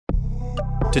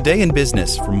Today in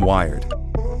Business from Wired.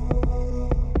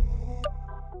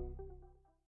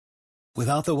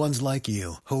 Without the ones like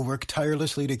you, who work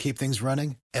tirelessly to keep things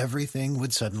running, everything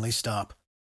would suddenly stop.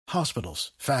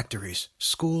 Hospitals, factories,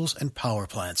 schools, and power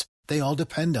plants, they all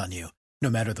depend on you. No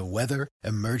matter the weather,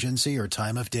 emergency, or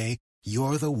time of day,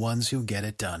 you're the ones who get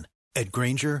it done. At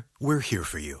Grainger, we're here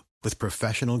for you with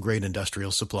professional-grade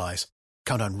industrial supplies.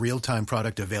 Count on real-time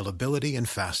product availability and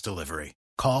fast delivery.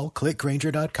 Call, click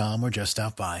Grainger.com, or just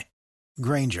stop by.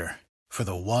 Grainger, for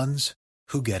the ones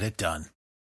who get it done.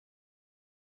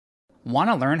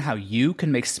 Want to learn how you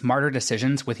can make smarter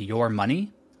decisions with your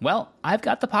money? Well, I've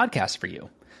got the podcast for you.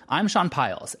 I'm Sean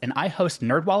Piles, and I host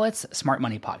NerdWallet's Smart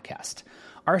Money Podcast.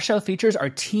 Our show features our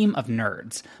team of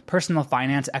nerds, personal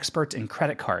finance experts in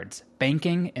credit cards,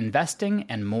 banking, investing,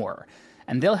 and more.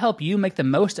 And they'll help you make the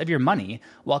most of your money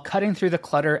while cutting through the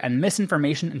clutter and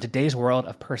misinformation in today's world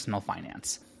of personal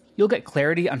finance. You'll get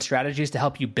clarity on strategies to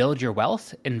help you build your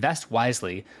wealth, invest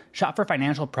wisely, shop for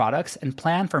financial products, and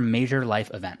plan for major life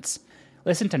events.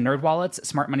 Listen to NerdWallet's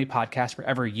Smart Money Podcast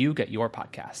wherever you get your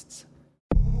podcasts.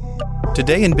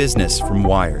 Today in Business from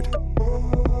Wired.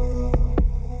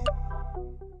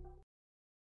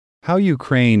 How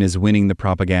Ukraine is winning the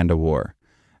propaganda war.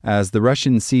 As the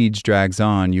Russian siege drags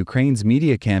on, Ukraine's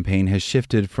media campaign has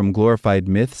shifted from glorified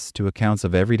myths to accounts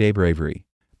of everyday bravery.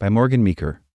 By Morgan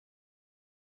Meeker.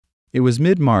 It was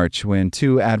mid-March when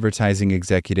two advertising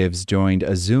executives joined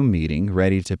a Zoom meeting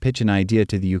ready to pitch an idea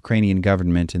to the Ukrainian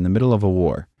government in the middle of a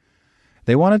war.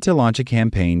 They wanted to launch a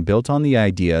campaign built on the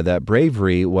idea that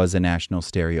bravery was a national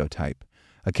stereotype,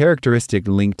 a characteristic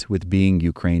linked with being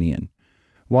Ukrainian.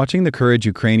 Watching the courage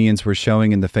Ukrainians were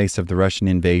showing in the face of the Russian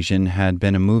invasion had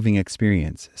been a moving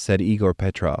experience, said Igor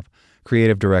Petrov,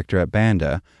 creative director at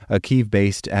Banda, a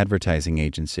Kyiv-based advertising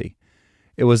agency.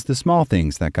 It was the small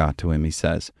things that got to him, he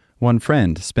says. One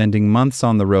friend spending months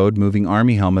on the road moving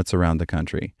army helmets around the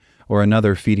country, or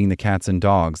another feeding the cats and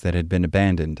dogs that had been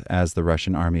abandoned as the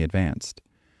Russian army advanced.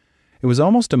 It was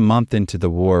almost a month into the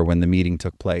war when the meeting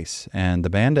took place, and the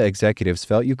Banda executives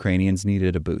felt Ukrainians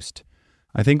needed a boost.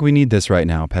 I think we need this right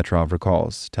now, Petrov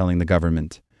recalls, telling the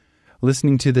government.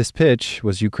 Listening to this pitch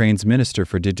was Ukraine's Minister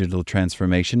for Digital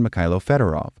Transformation, Mikhailo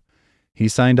Fedorov. He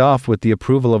signed off with the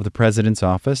approval of the president's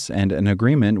office, and an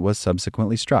agreement was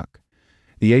subsequently struck.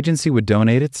 The agency would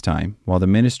donate its time, while the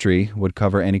ministry would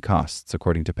cover any costs,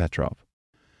 according to Petrov.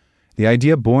 The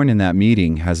idea born in that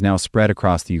meeting has now spread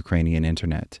across the Ukrainian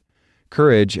internet.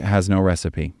 Courage has no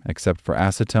recipe, except for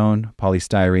acetone,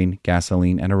 polystyrene,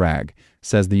 gasoline, and a rag,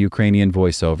 says the Ukrainian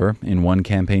voiceover in one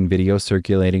campaign video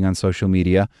circulating on social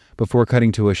media before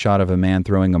cutting to a shot of a man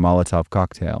throwing a Molotov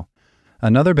cocktail.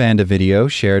 Another Banda video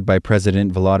shared by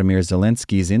President Volodymyr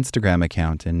Zelensky's Instagram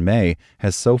account in May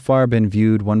has so far been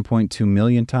viewed 1.2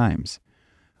 million times.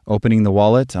 Opening the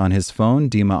wallet on his phone,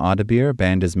 Dima Adabir,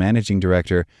 Banda's managing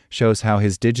director, shows how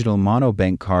his digital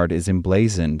monobank card is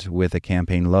emblazoned with a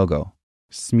campaign logo,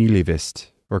 Smilivist,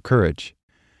 or courage.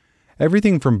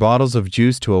 Everything from bottles of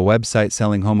juice to a website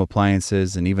selling home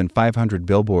appliances and even 500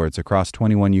 billboards across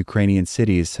 21 Ukrainian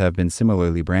cities have been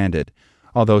similarly branded,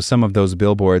 although some of those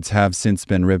billboards have since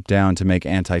been ripped down to make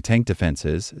anti-tank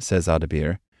defenses, says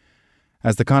Adabir.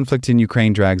 As the conflict in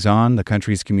Ukraine drags on, the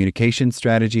country's communication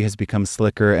strategy has become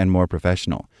slicker and more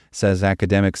professional, says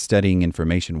academics studying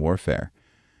information warfare.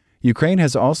 Ukraine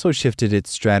has also shifted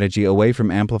its strategy away from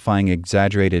amplifying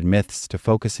exaggerated myths to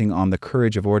focusing on the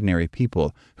courage of ordinary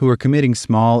people who are committing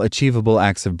small, achievable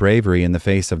acts of bravery in the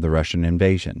face of the Russian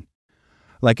invasion.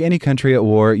 Like any country at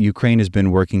war, Ukraine has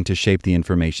been working to shape the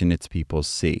information its peoples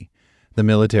see. The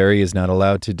military is not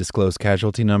allowed to disclose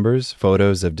casualty numbers,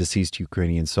 photos of deceased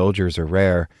Ukrainian soldiers are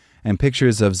rare, and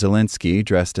pictures of Zelensky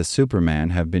dressed as Superman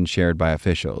have been shared by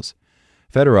officials.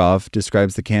 Fedorov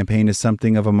describes the campaign as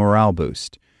something of a morale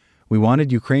boost. We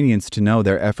wanted Ukrainians to know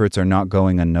their efforts are not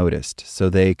going unnoticed, so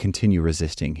they continue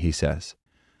resisting, he says.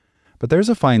 But there's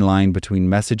a fine line between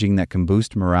messaging that can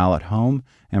boost morale at home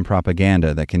and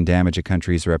propaganda that can damage a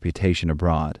country's reputation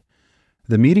abroad.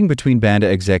 The meeting between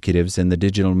Banda executives and the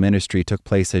digital ministry took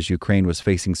place as Ukraine was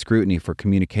facing scrutiny for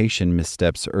communication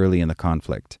missteps early in the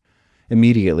conflict.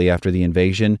 Immediately after the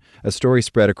invasion, a story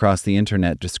spread across the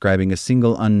internet describing a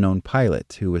single unknown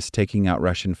pilot who was taking out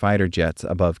Russian fighter jets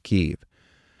above Kyiv.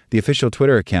 The official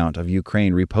Twitter account of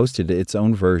Ukraine reposted its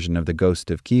own version of the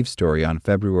Ghost of Kyiv story on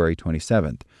February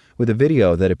 27th, with a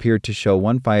video that appeared to show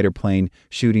one fighter plane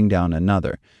shooting down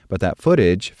another, but that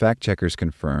footage, fact-checkers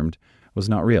confirmed, was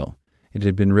not real. It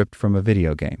had been ripped from a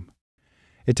video game.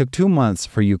 It took 2 months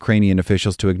for Ukrainian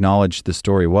officials to acknowledge the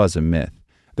story was a myth.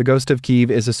 The Ghost of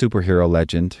Kyiv is a superhero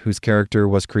legend whose character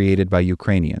was created by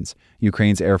Ukrainians,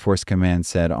 Ukraine's Air Force Command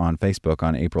said on Facebook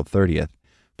on April 30th.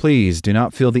 Please do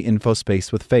not fill the info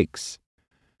space with fakes.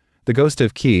 The Ghost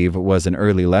of Kyiv was an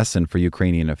early lesson for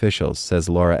Ukrainian officials, says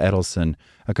Laura Edelson,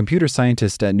 a computer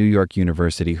scientist at New York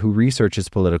University who researches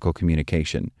political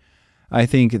communication. I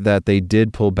think that they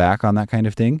did pull back on that kind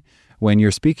of thing. When you're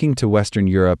speaking to Western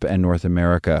Europe and North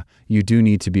America, you do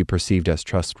need to be perceived as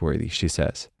trustworthy, she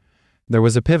says. There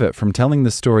was a pivot from telling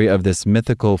the story of this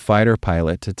mythical fighter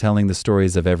pilot to telling the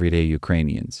stories of everyday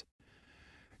Ukrainians.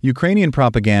 Ukrainian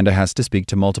propaganda has to speak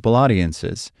to multiple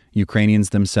audiences,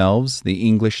 Ukrainians themselves, the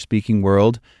English-speaking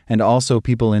world, and also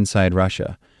people inside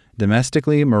Russia.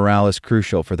 Domestically, morale is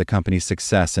crucial for the company's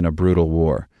success in a brutal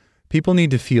war. People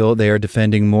need to feel they are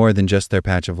defending more than just their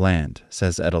patch of land,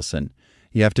 says Edelson.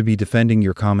 You have to be defending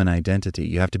your common identity.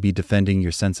 You have to be defending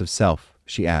your sense of self,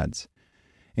 she adds.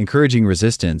 Encouraging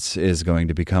resistance is going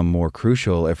to become more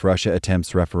crucial if Russia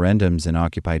attempts referendums in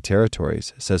occupied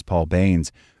territories, says Paul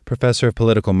Baines, professor of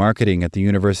political marketing at the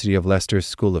University of Leicester's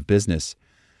School of Business.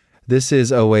 This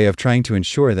is a way of trying to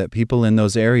ensure that people in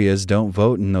those areas don't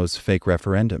vote in those fake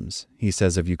referendums, he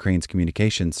says of Ukraine's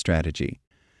communications strategy.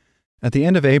 At the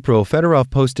end of April, Fedorov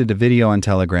posted a video on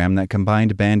Telegram that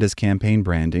combined Banda's campaign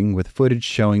branding with footage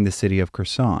showing the city of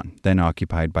Kherson, then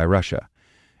occupied by Russia.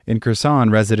 In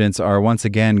Kherson, residents are once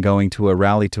again going to a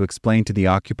rally to explain to the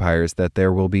occupiers that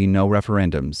there will be no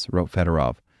referendums, wrote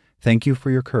Fedorov. Thank you for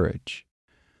your courage.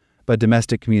 But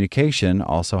domestic communication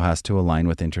also has to align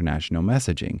with international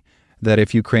messaging, that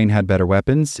if Ukraine had better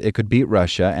weapons, it could beat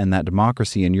Russia and that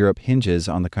democracy in Europe hinges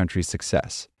on the country's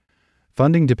success.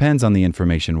 Funding depends on the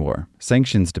information war.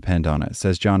 Sanctions depend on it,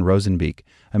 says John Rosenbeek,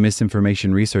 a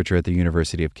misinformation researcher at the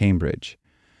University of Cambridge.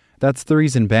 That's the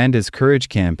reason Banda's Courage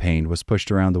campaign was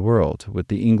pushed around the world, with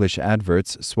the English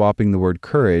adverts swapping the word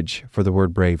courage for the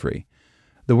word bravery.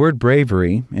 The word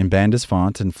bravery, in Banda's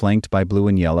font and flanked by blue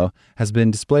and yellow, has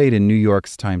been displayed in New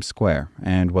York's Times Square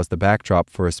and was the backdrop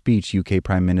for a speech UK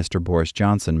Prime Minister Boris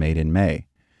Johnson made in May.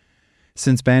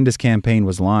 Since Banda's campaign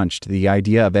was launched, the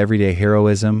idea of everyday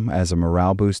heroism as a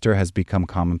morale booster has become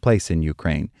commonplace in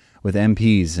Ukraine, with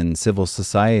MPs and civil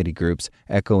society groups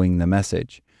echoing the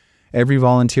message. Every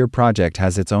volunteer project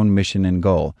has its own mission and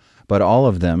goal, but all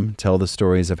of them tell the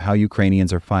stories of how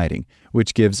Ukrainians are fighting,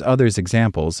 which gives others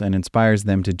examples and inspires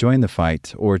them to join the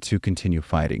fight or to continue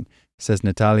fighting, says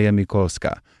Natalia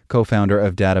Mikolska, co-founder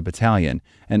of Data Battalion,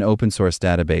 an open-source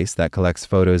database that collects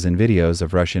photos and videos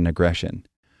of Russian aggression.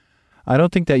 I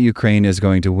don't think that Ukraine is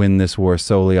going to win this war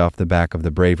solely off the back of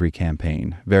the bravery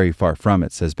campaign. Very far from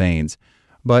it, says Baines.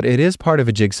 But it is part of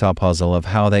a jigsaw puzzle of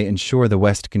how they ensure the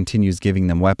West continues giving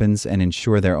them weapons and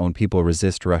ensure their own people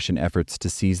resist Russian efforts to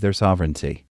seize their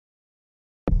sovereignty.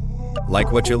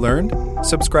 Like what you learned?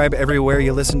 Subscribe everywhere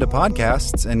you listen to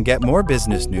podcasts and get more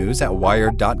business news at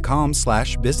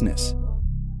wired.com/business.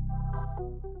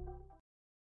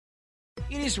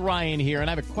 It is Ryan here, and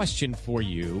I have a question for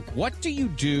you. What do you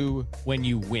do when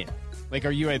you win? Like, are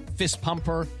you a fist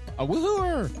pumper? A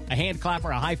woohooer, a hand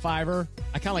clapper, a high fiver.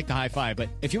 I kind of like the high five, but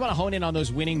if you want to hone in on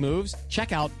those winning moves,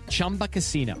 check out Chumba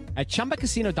Casino. At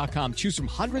ChumbaCasino.com, choose from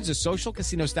hundreds of social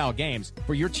casino style games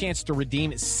for your chance to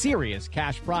redeem serious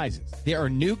cash prizes. There are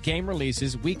new game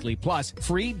releases weekly, plus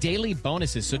free daily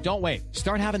bonuses. So don't wait.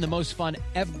 Start having the most fun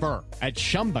ever at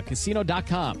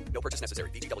ChumbaCasino.com. No purchase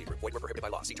necessary. VGW Group. Void where prohibited by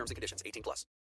law. See terms and conditions. 18+.